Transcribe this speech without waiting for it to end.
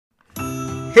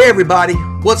Hey everybody,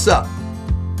 what's up?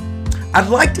 I'd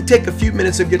like to take a few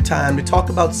minutes of your time to talk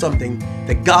about something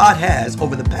that God has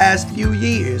over the past few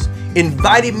years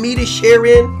invited me to share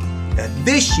in, that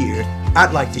this year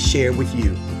I'd like to share with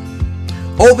you.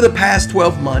 Over the past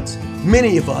 12 months,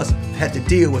 many of us had to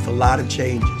deal with a lot of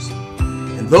changes.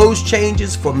 And those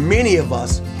changes for many of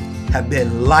us have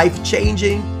been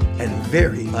life-changing and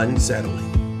very unsettling.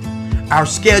 Our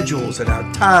schedules and our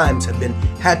times have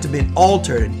had to be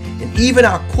altered, and even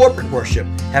our corporate worship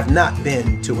have not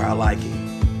been to our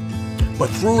liking. But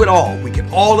through it all, we can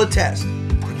all attest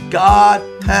that God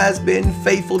has been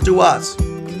faithful to us,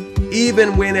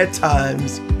 even when at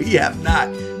times we have not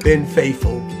been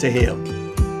faithful to Him.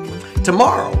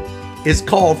 Tomorrow is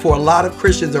called for a lot of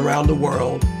Christians around the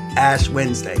world Ash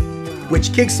Wednesday,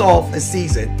 which kicks off a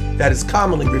season that is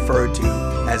commonly referred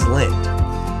to as Lent.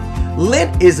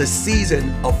 Lent is a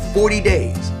season of 40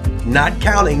 days, not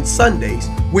counting Sundays,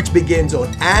 which begins on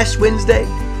Ash Wednesday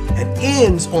and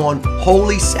ends on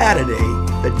Holy Saturday,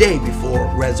 the day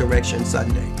before Resurrection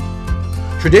Sunday.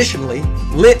 Traditionally,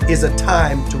 Lent is a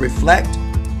time to reflect,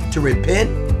 to repent,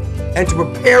 and to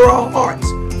prepare our hearts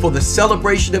for the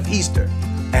celebration of Easter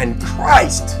and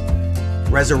Christ's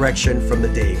resurrection from the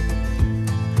dead.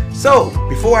 So,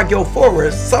 before I go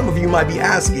forward, some of you might be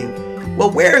asking,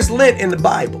 well, where is Lent in the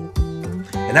Bible?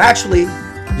 And actually,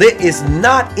 Lent is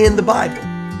not in the Bible,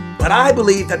 but I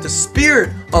believe that the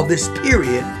spirit of this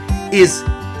period is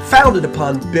founded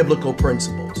upon biblical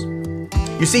principles.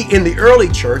 You see, in the early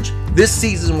church, this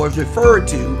season was referred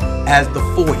to as the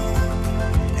 40.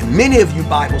 And many of you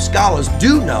Bible scholars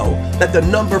do know that the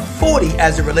number 40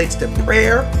 as it relates to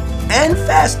prayer and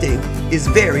fasting is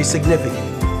very significant.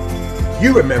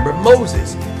 You remember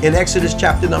Moses in Exodus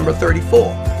chapter number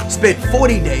 34 spent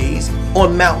 40 days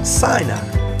on Mount Sinai.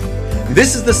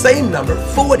 This is the same number.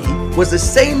 40 was the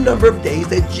same number of days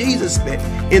that Jesus spent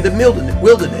in the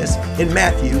wilderness in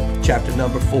Matthew chapter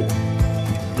number 4.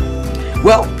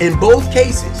 Well, in both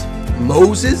cases,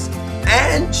 Moses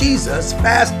and Jesus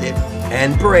fasted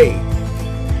and prayed.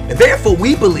 And therefore,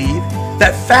 we believe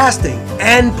that fasting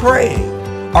and praying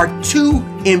are two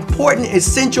important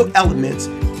essential elements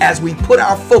as we put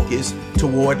our focus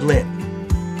toward Lent.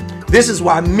 This is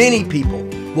why many people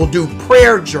will do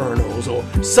prayer journals or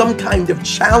some kind of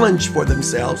challenge for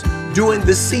themselves during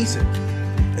this season.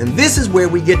 And this is where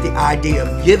we get the idea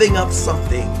of giving up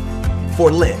something for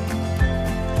Lent.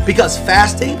 Because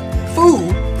fasting,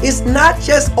 food, is not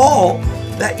just all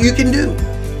that you can do.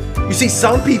 You see,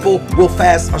 some people will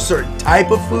fast a certain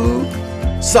type of food,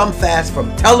 some fast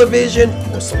from television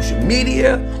or social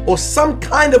media or some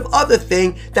kind of other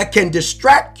thing that can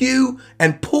distract you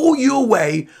and pull you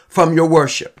away from your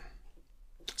worship.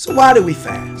 So why do we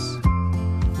fast?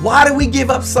 Why do we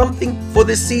give up something for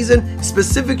this season,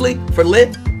 specifically for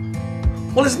Lent?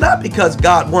 Well, it's not because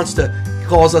God wants to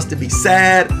cause us to be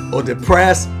sad or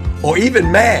depressed or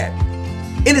even mad.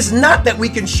 It is not that we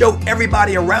can show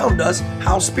everybody around us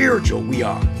how spiritual we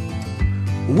are.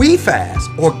 We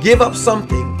fast or give up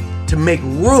something to make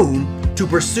room to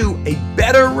pursue a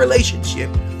better relationship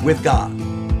with God.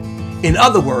 In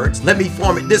other words, let me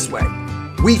form it this way.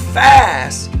 We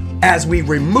fast as we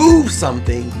remove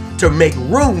something to make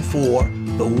room for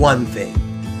the one thing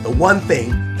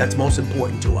that's most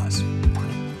important to us.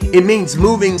 It means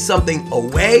moving something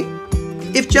away,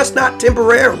 if just not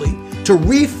temporarily, to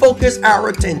refocus our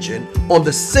attention on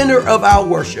the center of our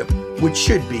worship, which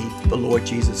should be the Lord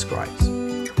Jesus Christ.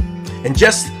 And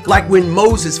just like when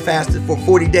Moses fasted for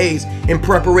 40 days in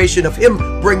preparation of him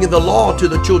bringing the law to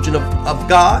the children of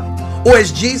God, or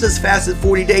as Jesus fasted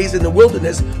 40 days in the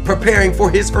wilderness preparing for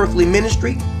his earthly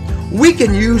ministry, we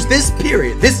can use this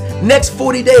period, this next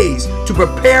 40 days, to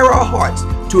prepare our hearts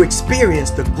to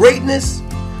experience the greatness,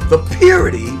 the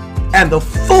purity, and the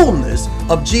fullness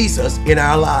of Jesus in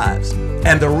our lives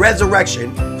and the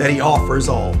resurrection that he offers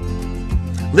all.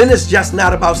 Lent is just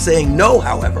not about saying no,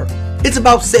 however. It's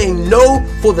about saying no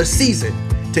for the season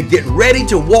to get ready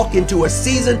to walk into a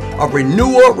season of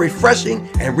renewal, refreshing,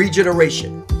 and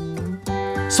regeneration.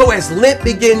 So as Lent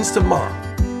begins tomorrow,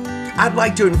 I'd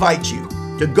like to invite you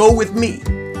to go with me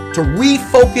to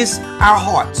refocus our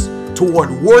hearts toward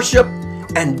worship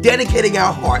and dedicating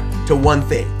our heart to one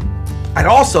thing. And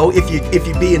also, if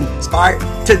you be inspired,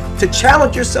 to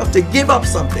challenge yourself to give up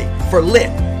something for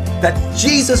Lent, that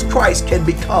Jesus Christ can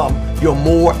become your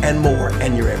more and more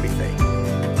and your everything.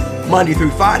 Monday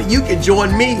through Friday, you can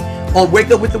join me on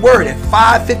Wake Up With The Word at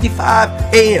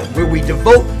 5:55 a.m. where we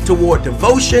devote toward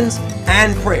devotions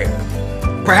and prayer.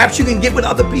 Perhaps you can get with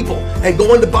other people and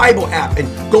go in the Bible app and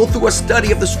go through a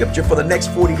study of the scripture for the next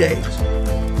 40 days.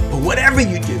 But whatever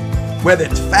you do, whether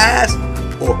it's fast,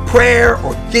 or prayer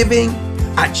or giving,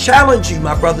 I challenge you,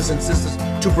 my brothers and sisters,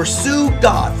 to pursue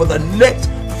God for the next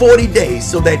 40 days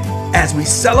so that as we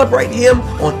celebrate him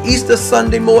on Easter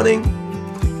Sunday morning,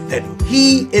 that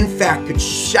he in fact could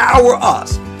shower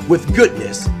us with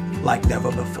goodness like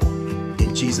never before.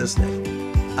 In Jesus'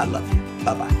 name, I love you.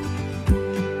 Bye-bye.